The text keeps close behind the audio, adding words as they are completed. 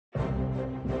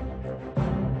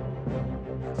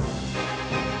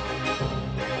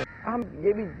ہم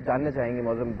یہ بھی جاننا چاہیں گے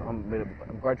معظم، ہم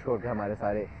کوائٹ شور کہ ہمارے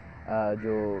سارے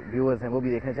جو ویورز ہیں وہ بھی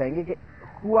دیکھنا چاہیں گے کہ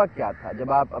ہوا کیا تھا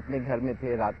جب آپ اپنے گھر میں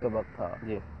تھے، رات کا وقت تھا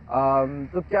جی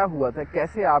تو کیا ہوا تھا،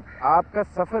 کیسے آپ کا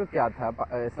سفر کیا تھا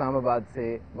اسلام آباد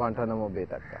سے گوانٹانامو بے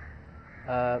تک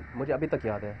کا؟ مجھے ابھی تک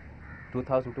یاد ہے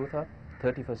 2002 تھا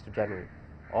 31 جنوری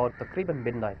اور تقریباً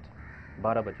مڈ نائٹ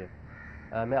 12 بجے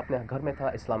میں اپنے گھر میں تھا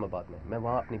اسلام آباد میں. میں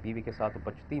وہاں اپنی بیوی کے ساتھ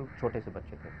 3 چھوٹے سے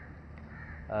بچے تھے.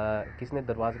 کسی نے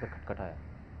دروازے پہ کھٹکھٹایا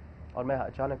اور میں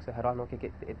اچانک سے حیران ہو کہ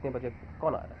اتنے بجے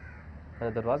کون آ رہا ہے. میں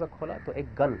نے دروازہ کھولا تو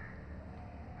ایک گن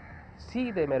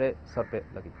سیدھے میرے سر پہ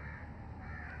لگی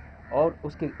اور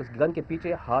اس گن کے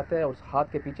پیچھے ہاتھ ہے اور اس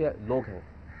ہاتھ کے پیچھے لوگ ہیں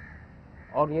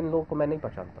اور ان لوگوں کو میں نہیں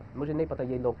پہچانتا. مجھے نہیں پتا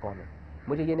یہ لوگ کون ہیں.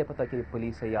 مجھے یہ نہیں پتا کہ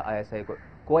پولیس ہے یا IS ہے.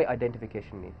 کوئی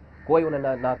آئیڈینٹیفیکیشن نہیں. کوئی انہوں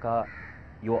نے نہ کہا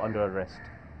یو انڈر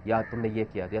اریسٹ یا تم نے یہ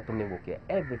کیا یا تم نے وہ کیا.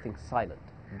 ایوری تھنگ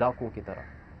سائلنٹ، ڈاکوؤں کی طرح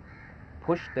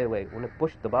پھشتے ہوئے انہیں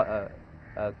پش دبا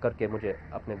کر کے مجھے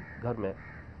اپنے گھر میں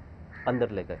اندر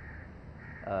لے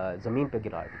گئے، زمین پہ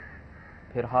گرا دی،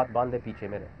 پھر ہاتھ باندھے پیچھے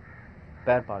میرے،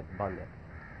 پیر باندھے،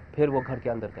 پھر وہ گھر کے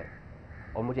اندر گئے.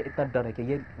 اور مجھے اتنا ڈر ہے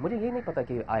کہ مجھے یہ نہیں پتا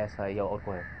کہ IS ہے یا اور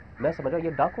کوئی ہے. میں سمجھ رہا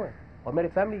یہ ڈاکو ہے اور میری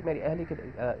فیملی میری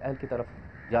اہل کی طرف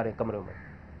جا رہے ہیں کمروں میں.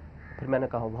 پھر میں نے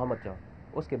کہا وہاں مت جاؤ.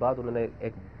 اس کے بعد انہوں نے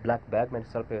ایک بلیک بیگ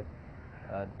میرے سر پہ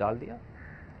ڈال دیا،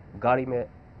 گاڑی میں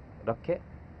رکھے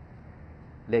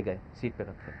لے گئے، سیٹ پہ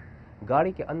رکھے.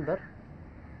 گاڑی کے اندر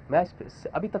میں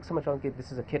ابھی تک سمجھ رہا ہوں کہ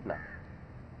دس از اے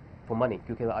کڈنیپ فار منی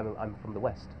کیونکہ I am from the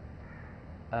waste.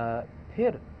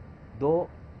 پھر 2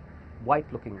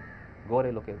 وائٹ لکنگ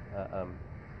گورے لکنگ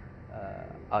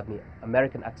آدمی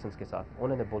امریکن ایکسنٹس کے ساتھ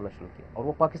انہوں نے بولنا شروع کیا اور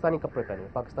وہ پاکستانی کپڑے پہنے ہوئے،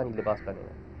 پاکستانی لباس پہنے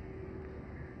ہوئے.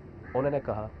 انہوں نے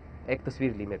کہا، ایک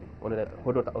تصویر لی میری، انہوں نے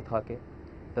ہوڈ اٹھا کے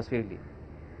تصویر لی.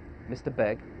 Mister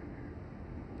bag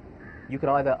you can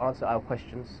either answer our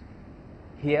questions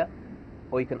here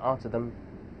or you can answer them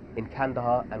in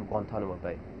Kandahar and Guantanamo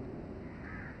Bay.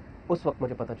 اس وقت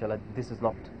مجھے پتا چلا this is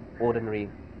not ordinary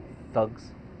thugs,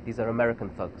 these are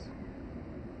American thugs.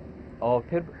 اور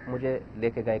پھر مجھے لے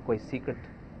کے گئے کوئی سیکرٹ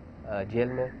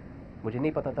جیل میں. مجھے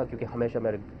نہیں پتا تھا کیونکہ ہمیشہ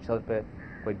میرے سر پہ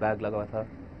کوئی بیگ لگا ہوا تھا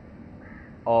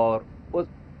اور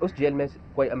اس جیل میں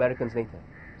کوئی امریکنز نہیں تھے،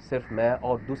 صرف میں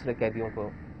اور دوسرے قیدیوں کو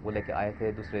وہ لے کے آئے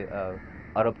تھے. دوسرے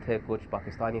عرب تھے، کچھ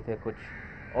پاکستانی تھے، کچھ،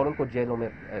 اور ان کو جیلوں میں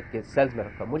کے سیلز میں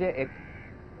رکھا. مجھے ایک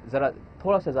ذرا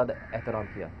تھوڑا سا زیادہ احترام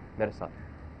کیا، میرے ساتھ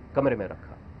کمرے میں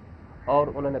رکھا اور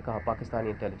انہوں نے کہا، پاکستانی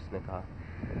انٹیلیجنس نے کہا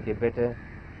کہ بیٹے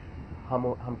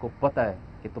ہم کو پتہ ہے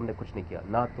کہ تم نے کچھ نہیں کیا،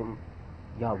 نہ تم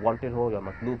یہاں وانٹڈ ہو یا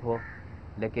مطلوب ہو،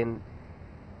 لیکن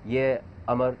یہ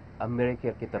امر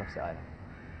امریکہ کی طرف سے آیا،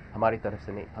 ہماری طرف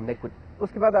سے نہیں. ہم نے کچھ. اس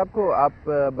کے بعد آپ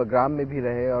بگرام میں بھی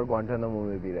رہے اور گوانٹانامو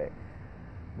میں بھی رہے.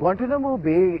 گوانٹانامو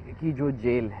بے کی جو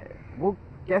جیل ہے وہ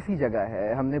کیسی جگہ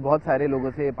ہے؟ ہم نے بہت سارے لوگوں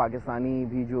سے، پاکستانی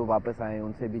بھی جو واپس آئے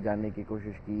ان سے بھی جاننے کی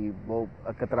کوشش کی. وہ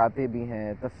کتراتے بھی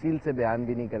ہیں، تفصیل سے بیان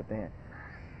بھی نہیں کرتے ہیں.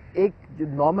 ایک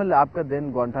نارمل آپ کا دن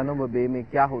گوانٹانامو بے میں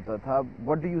کیا ہوتا تھا؟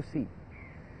 واٹ ڈو یو سی؟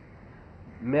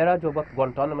 میرا جو وقت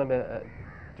گوانٹانامو میں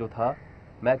جو تھا،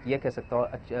 میں یہ کہہ سکتا ہوں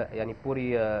یعنی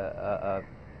پوری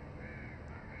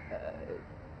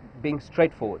being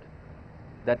straightforward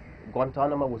that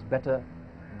Guantanamo was better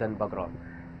than Bagram.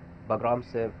 Bagram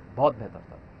سے بہت بہتر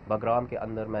تھا. بگرام کے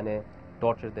اندر میں نے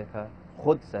ٹارچر دیکھا،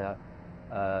 خود سے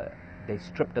they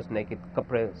stripped us naked،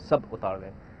 کپڑے سب اتار لے،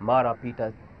 مارا پیٹا،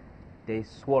 they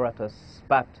swore at us،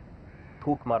 spat،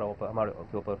 تھوک مارا ہمارے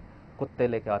اوپر، کتے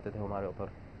لے کے آتے تھے ہمارے اوپر،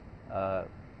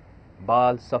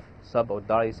 بال سب اور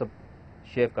داڑھی سب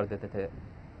شیو کر دیتے تھے.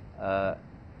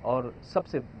 اور سب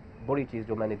سے بڑی چیز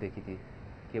جو میں نے دیکھی تھی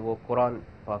کہ وہ قرآن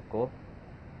پاک کو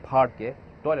پھاڑ کے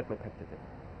ٹوائلٹ میں پھینکتے تھے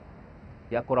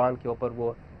یا قرآن کے اوپر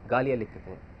وہ گالیاں لکھتے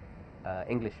تھے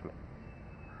انگلش میں.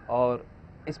 اور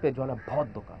اس پہ جو ہے نا بہت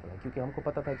دکھ آتا ہے کیونکہ ہم کو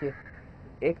پتا تھا کہ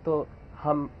ایک تو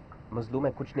ہم مظلوم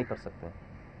ہیں، کچھ نہیں کر سکتے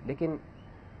ہیں، لیکن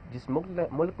جس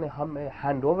ملک نے ہمیں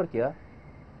ہینڈ اوور کیا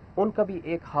ان کا بھی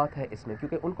ایک ہاتھ ہے اس میں،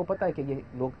 کیونکہ ان کو پتا ہے کہ یہ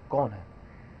لوگ کون ہیں.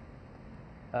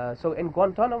 سو ان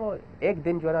گوانٹانامو ایک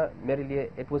دن جو ہے نا میرے لیے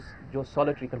اٹ واز جو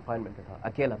سالیٹری کنفائنمنٹ تھا،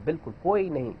 اکیلا، بالکل کوئی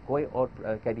نہیں، کوئی اور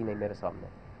قیدی نہیں میرے سامنے.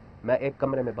 میں ایک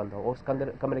کمرے میں بند ہوں اور اس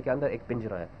کمرے کے اندر ایک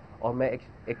پنجرہ ہے اور میں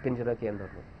ایک پنجرہ کے اندر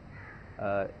ہوں،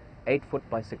 8 فٹ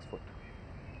بائی 6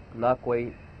 فٹ. نہ کوئی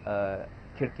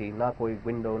کھڑکی، نہ کوئی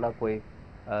ونڈو، نہ کوئی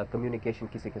کمیونیکیشن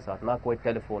کسی کے ساتھ، نہ کوئی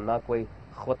ٹیلی فون، نہ کوئی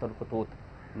خطوط،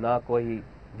 نہ کوئی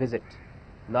وزٹ،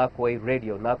 نہ کوئی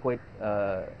ریڈیو، نہ کوئی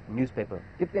نیوز پیپر.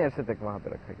 کتنے عرصے تک وہاں پہ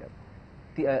رکھا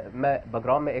گیا؟ میں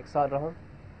بگرام میں 1 سال رہا ہوں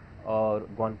اور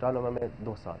گوانٹانامو میں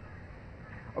 2 سال.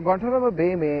 گوانٹانامو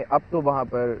بے میں اب تو وہاں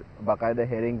پر باقاعدہ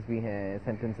ہیئرنگز بھی ہیں،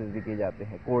 سینٹنسز بھی کیے جاتے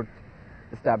ہیں، کورٹ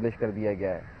اسٹیبلش کر دیا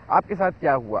گیا ہے. آپ کے ساتھ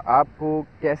کیا ہوا؟ آپ کو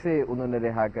کیسے انہوں نے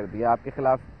رہا کر دیا؟ آپ کے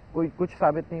خلاف کوئی کچھ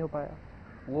ثابت نہیں ہو پایا؟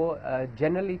 وہ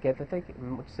جنرلی کہتے تھے کہ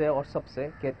مجھ سے اور سب سے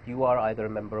کہ you are either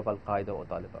member of القاعدہ اور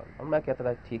طالبان. اور میں کہتا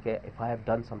تھا ٹھیک ہے، if I have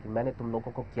done some thing, میں نے تم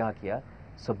لوگوں کو کیا کیا،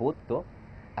 ثبوت دو.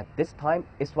 ایٹ دس ٹائم،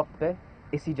 اس وقت پہ،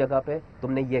 اسی جگہ پہ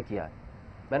تم نے یہ کیا ہے.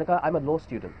 میں نے کہا I am a law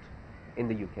student in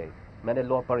the you کے، میں نے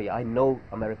لا پڑھی، آئی نو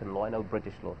امیریکن لا، آئی نو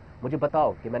برٹش لا. مجھے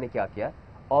بتاؤ کہ میں نے کیا کیا،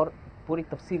 اور پوری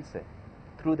تفصیل سے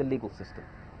تھرو دا لیگل سسٹم.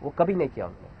 وہ کبھی نہیں کیا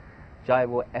انہوں نے، چاہے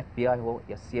وہ ایف بی آئی ہو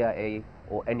یا سی آئی اے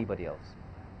اور اینی بڈی ایلس.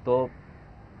 تو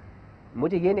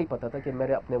مجھے یہ نہیں پتا تھا کہ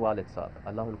میرے اپنے والد صاحب،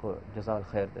 اللہ ان کو جزا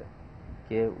الخیر دے،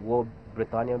 کہ وہ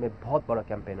برطانیہ میں بہت بڑا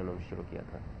کیمپین انہوں نے شروع کیا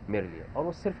تھا میرے لیے. اور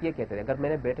وہ صرف یہ کہتے تھے اگر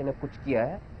میرے بیٹے نے کچھ کیا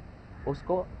ہے اس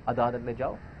کو عدالت لے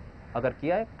جاؤ، اگر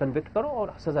کیا ہے کنوکٹ کرو اور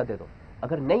سزا دے دو،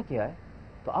 اگر نہیں کیا ہے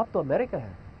تو آپ تو امریکہ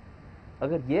ہیں.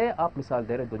 اگر یہ آپ مثال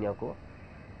دے رہے دنیا کو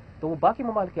تو وہ باقی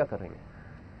ممالک کیا کر رہے ہیں.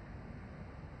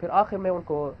 پھر آخر میں ان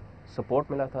کو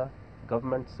سپورٹ ملا تھا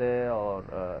گورنمنٹ سے، اور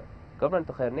گورنمنٹ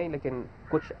تو خیر نہیں لیکن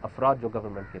کچھ افراد جو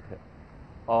گورنمنٹ کے تھے،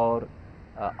 اور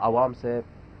عوام سے،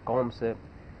 قوم سے،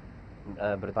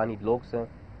 برطانوی لوگ سے.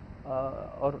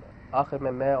 اور آخر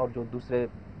میں اور جو دوسرے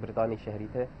برطانوی شہری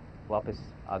تھے واپس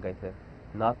آ گئے تھے.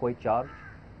 نہ کوئی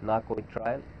چارج، نہ کوئی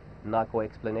ٹرائل، نہ کوئی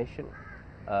ایکسپلینیشن.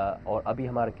 اور ابھی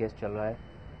ہمارا کیس چل رہا ہے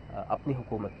اپنی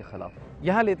حکومت کے خلاف.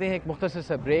 یہاں لیتے ہیں ایک مختصر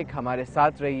سا بریک. ہمارے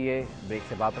ساتھ رہیے. بریک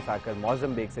سے واپس آ کر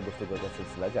معظم بیگ سے گفتگو کا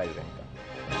سلسلہ جاری رہے گا.